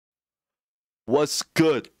What's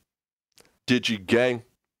good, Digi Gang?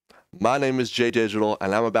 My name is J Digital,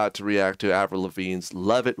 and I'm about to react to Avril Lavigne's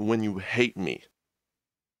Love It When You Hate Me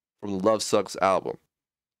from the Love Sucks album,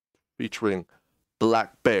 featuring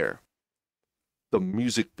Blackbear, the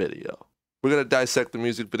music video. We're going to dissect the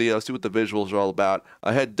music video, see what the visuals are all about.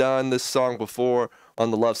 I had done this song before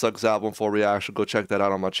on the Love Sucks album for reaction. Go check that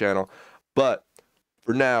out on my channel. But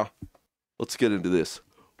for now, let's get into this.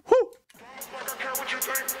 Woo!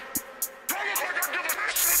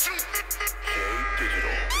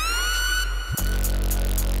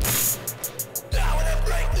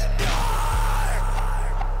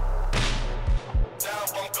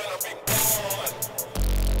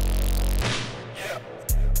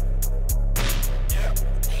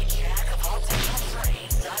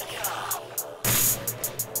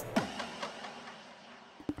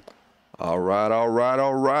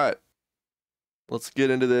 All right. Let's get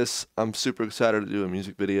into this. I'm super excited to do a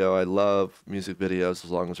music video. I love music videos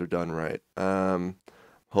as long as they're done right.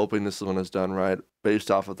 Hoping this one is done right. Based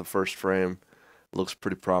off of the first frame, it looks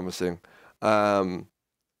pretty promising.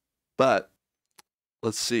 But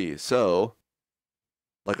let's see. So,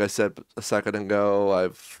 like I said a second ago,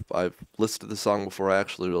 I've listened to the song before. I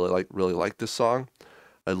actually really like this song.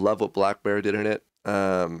 I love what blackbear did in it.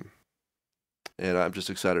 And I'm just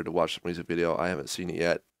excited to watch the music video. I haven't seen it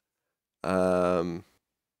yet. But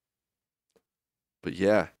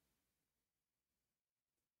yeah.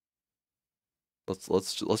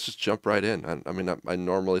 Let's just jump right in. I mean, I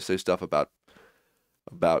normally say stuff about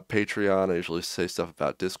Patreon. I usually say stuff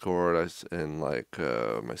about Discord and like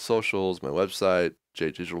my socials, my website,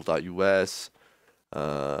 jdigital.us.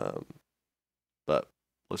 But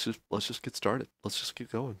let's just get started. Let's just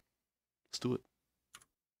get going. Let's do it.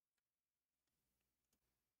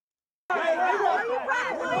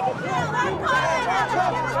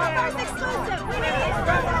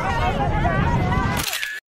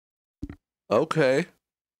 Okay.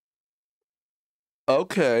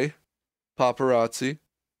 Paparazzi.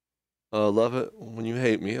 Love it when you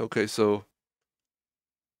hate me. Okay, so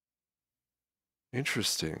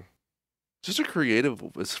interesting. Just a creative,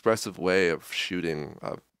 expressive way of shooting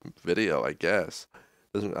a video, I guess.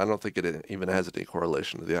 I don't think it even has any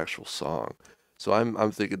correlation to the actual song. So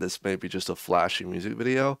I'm thinking this may be just a flashy music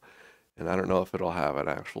video, and I don't know if it'll have an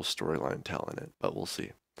actual storyline telling it, but we'll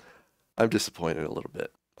see. I'm disappointed a little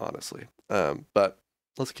bit, honestly. But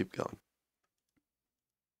let's keep going.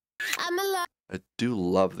 I do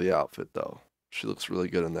love the outfit, though. She looks really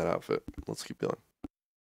good in that outfit. Let's keep going.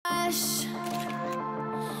 And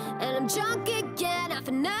I'm drunk again off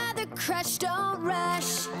another crush. Don't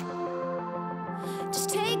rush. Just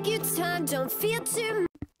take your time, don't feel too.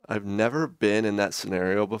 I've never been in that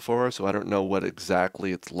scenario before, so I don't know what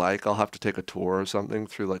exactly it's like. I'll have to take a tour or something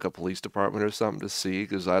through like a police department or something to see,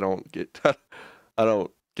 because I haven't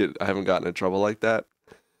gotten in trouble like that.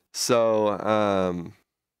 So,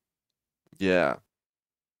 yeah.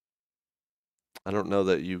 I don't know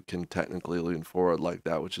that you can technically lean forward like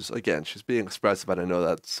that, which is, again, she's being expressive, but I know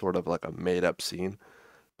that's sort of like a made-up scene,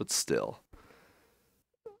 but still.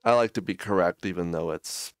 I like to be correct, even though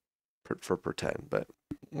it's for pretend, but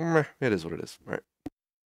it is what it is, right?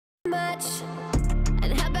 Much.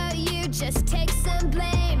 And how about you just take some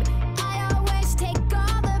blame? I always take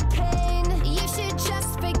all the pain. You should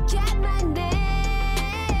just forget my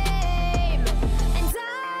name. And I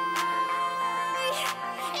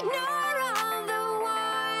ignore all the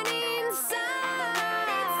warning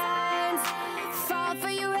signs. Fall for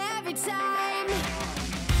you every time.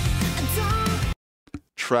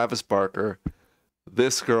 Travis Barker.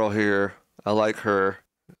 This girl here, I like her.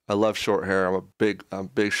 I love short hair. I'm a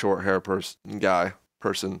big short hair person,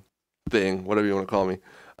 thing, whatever you want to call me.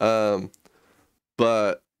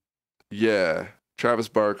 But yeah, Travis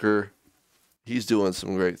Barker, he's doing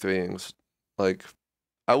some great things. Like,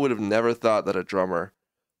 I would have never thought that a drummer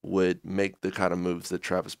would make the kind of moves that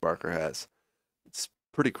Travis Barker has. It's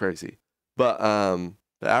pretty crazy. But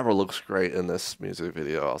Avril looks great in this music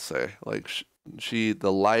video, I'll say. Like,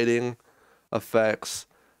 the lighting effects,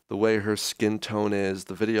 the way her skin tone is,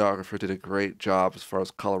 the videographer did a great job as far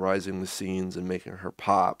as colorizing the scenes and making her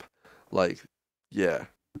pop. Like, yeah,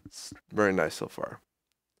 it's very nice so far.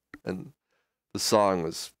 And the song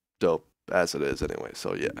is dope as it is anyway,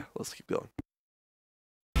 so yeah, let's keep going.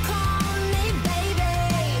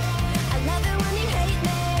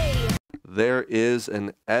 There is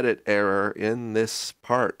an edit error in this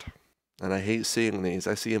part, and I hate seeing these.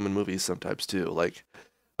 I see them in movies sometimes too. Like,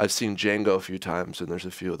 I've seen Django a few times, and there's a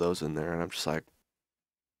few of those in there, and I'm just like,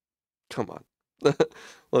 come on.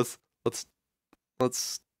 let's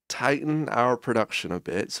tighten our production a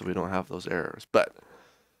bit so we don't have those errors. But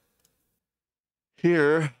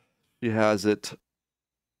Here, she has it.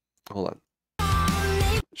 Hold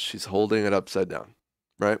on. She's holding it upside down.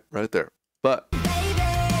 Right there. But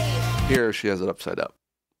here she has it upside up.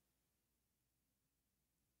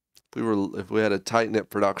 If we had a tight-knit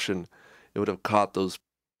production, it would have caught those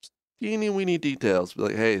teeny-weeny details. Be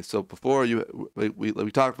like, hey, so before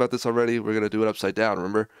we talked about this already, we're gonna do it upside down,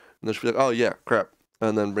 remember? And then she'd be like, oh yeah, crap.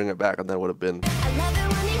 And then bring it back, and then it would have been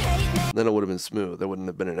smooth. There wouldn't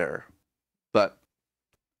have been an error. But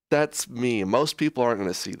that's me. Most people aren't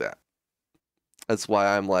gonna see that. That's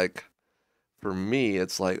why I'm like, for me,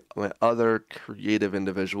 it's like my other creative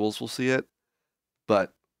individuals will see it,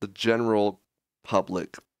 but the general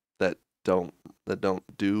public that don't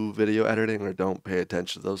do video editing or don't pay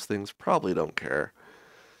attention to those things probably don't care.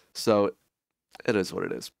 So it is what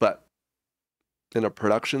it is. But in a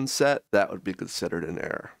production set, that would be considered an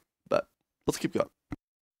error. But let's keep going.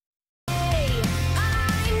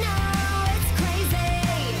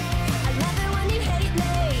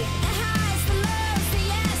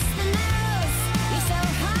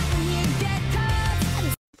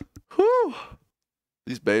 Whew.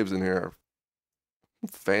 These babes in here are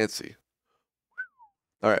fancy.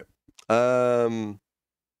 All right.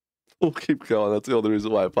 We'll keep going. That's the only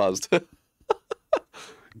reason why I paused.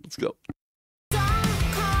 Let's go.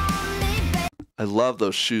 I love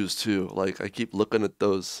those shoes too. Like I keep looking at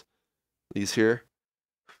these here.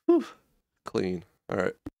 Whew. Clean. All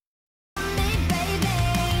right.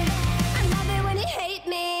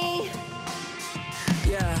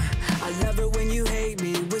 I love it when you hate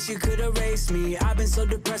me. Wish you could erase me. I've been so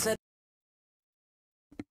depressed.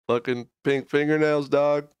 Fucking pink fingernails,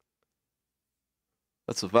 dog.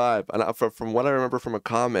 That's a vibe. And from what I remember from a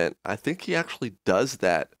comment, I think he actually does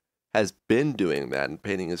that, has been doing that and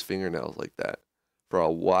painting his fingernails like that for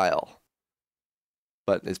a while.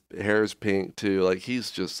 But his hair is pink too. Like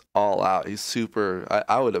he's just all out. He's super.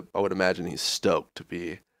 I would imagine he's stoked to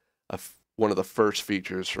be one of the first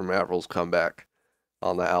features from Avril's comeback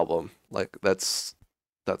on the album. Like that's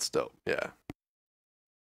dope. Yeah.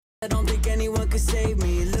 I don't think anyone could save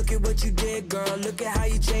me. Look at what you did, girl. Look at how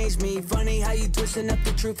you changed me. Funny how you twisting up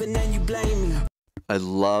the truth and then you blame me. I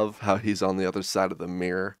love how he's on the other side of the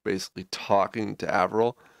mirror, basically talking to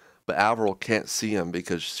Avril, but Avril can't see him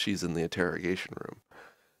because she's in the interrogation room.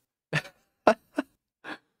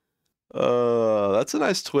 That's a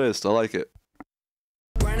nice twist. I like it.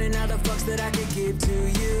 Running out of fucks that I could give to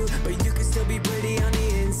you, but you can still be pretty on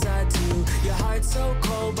the inside too. Your heart's so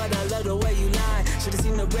cold, but I love the way you lie. Should've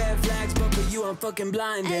seen the red flags, but for you I'm fucking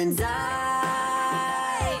blind. And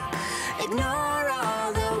I ignore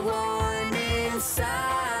all the warning signs,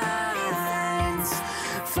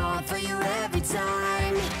 fall for you every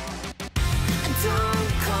time.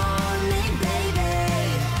 Don't call me baby,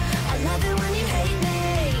 I love it when you hate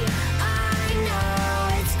me. I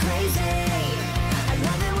know it's crazy, I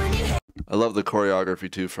love it when you hate. I love the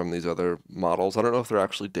choreography too from these other models. I don't know if they're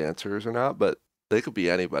actually dancers or not, but they could be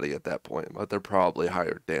anybody at that point. But they're probably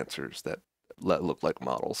hired dancers that look like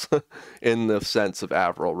models in the sense of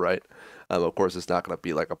Avril, right? Of course, it's not going to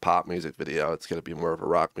be like a pop music video. It's going to be more of a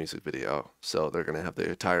rock music video. So they're going to have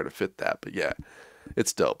the attire to fit that. But yeah,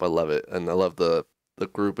 it's dope. I love it. And I love the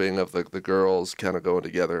grouping of the girls kind of going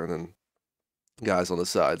together and then guys on the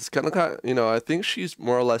sides. Kind of, you know, I think she's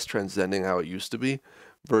more or less transcending how it used to be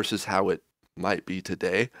versus how it might be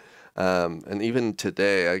today. And even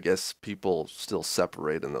today, I guess people still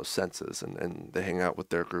separate in those senses and they hang out with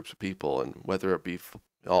their groups of people, and whether it be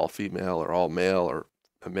all female or all male or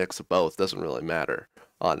a mix of both doesn't really matter,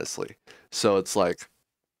 honestly. So it's like,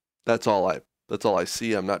 that's all I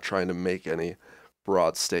see. I'm not trying to make any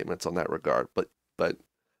broad statements on that regard, but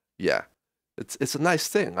yeah, it's a nice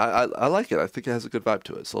thing. I like it. I think it has a good vibe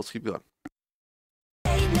to it. So let's keep going.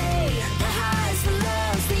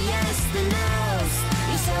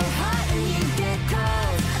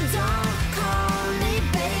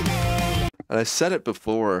 And I said it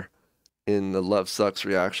before in the Love Sucks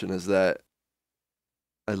reaction, is that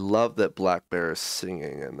I love that blackbear is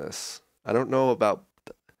singing in this. I don't know about,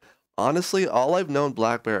 honestly, all I've known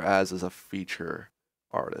blackbear as is a feature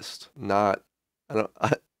artist. Not,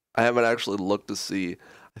 I haven't actually looked to see.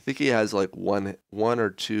 I think he has like one or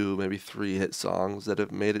two, maybe 3 hit songs that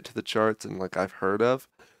have made it to the charts and like I've heard of,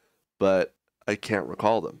 but I can't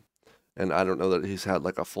recall them. And I don't know that he's had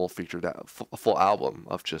like a full full album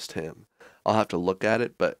of just him. I'll have to look at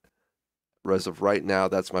it, but as of right now,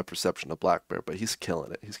 that's my perception of blackbear. But he's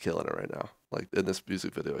killing it. He's killing it right now. Like in this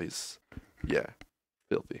music video, he's, yeah,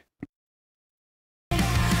 filthy.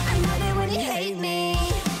 I love it when you hate me.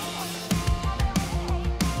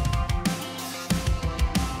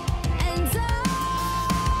 And I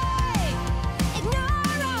ignore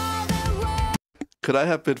Could I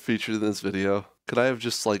have been featured in this video? Could I have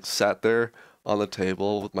just like sat there on the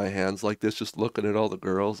table with my hands like this, just looking at all the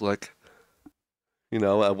girls, like, you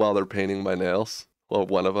know, while they're painting my nails? Well,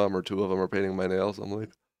 one of them or two of them are painting my nails. I'm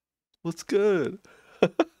like, what's good?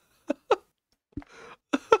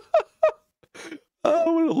 I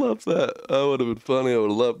would have loved that. That would have been funny. I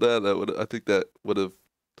would have loved that. I think that would have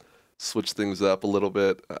switched things up a little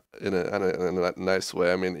bit in a nice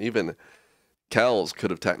way. I mean, even Kells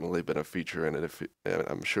could have technically been a feature in it if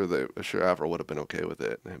I'm sure Avril would have been okay with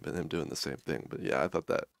it and him doing the same thing. But yeah, I thought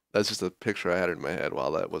that's just a picture I had in my head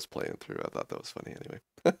while that was playing through. I thought that was funny anyway.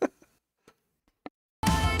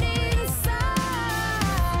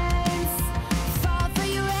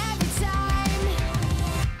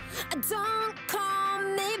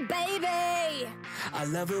 I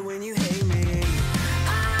love it when you hate me.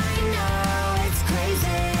 I know it's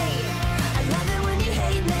crazy. I love it when you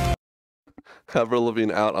hate me. Avril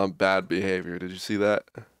Lavigne out on bad behavior. Did you see that?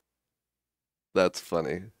 That's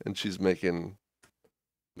funny, and she's making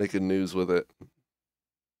news with it.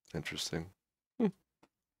 Interesting. When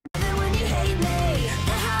you hate me,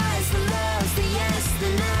 the highs, the lows, the yes, the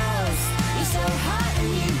no's. You're so hot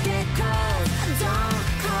and you get cold. Don't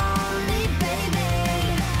call me baby.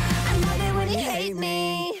 I love it when you hate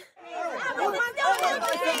me.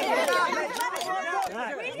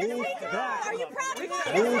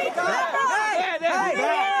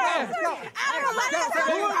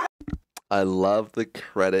 I love the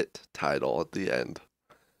credit title at the end.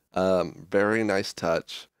 Very nice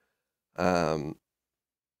touch. And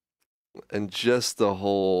just the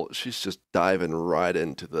whole, she's just diving right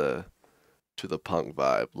into the punk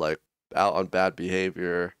vibe, like out on bad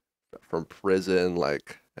behavior from prison,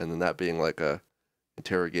 like, and then that being like a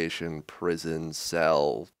interrogation, prison,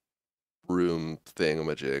 cell, room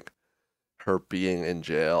thingamajig, her being in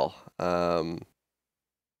jail.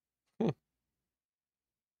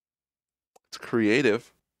 It's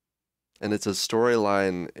creative, and it's a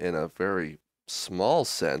storyline in a very small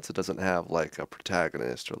sense. It doesn't have like a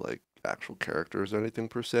protagonist or like actual characters or anything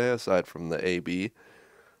per se, aside from the AB.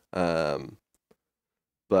 But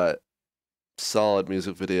solid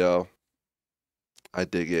music video. I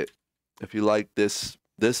dig it. If you like this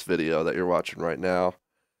video that you're watching right now,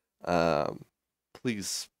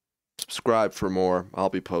 please subscribe for more. I'll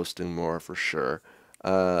be posting more for sure.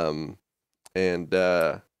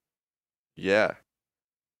 Yeah.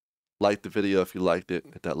 Like the video if you liked it.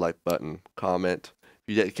 Hit that like button. Comment.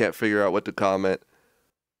 If you can't figure out what to comment,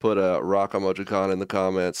 put a rock emojicon in the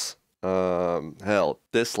comments. Hell,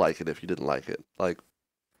 dislike it if you didn't like it. Like,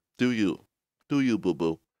 do you,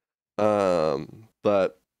 boo-boo.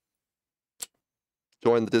 But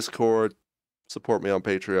join the Discord. Support me on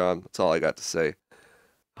Patreon. That's all I got to say.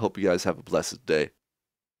 Hope you guys have a blessed day.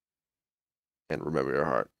 And remember your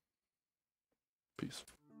heart. Peace.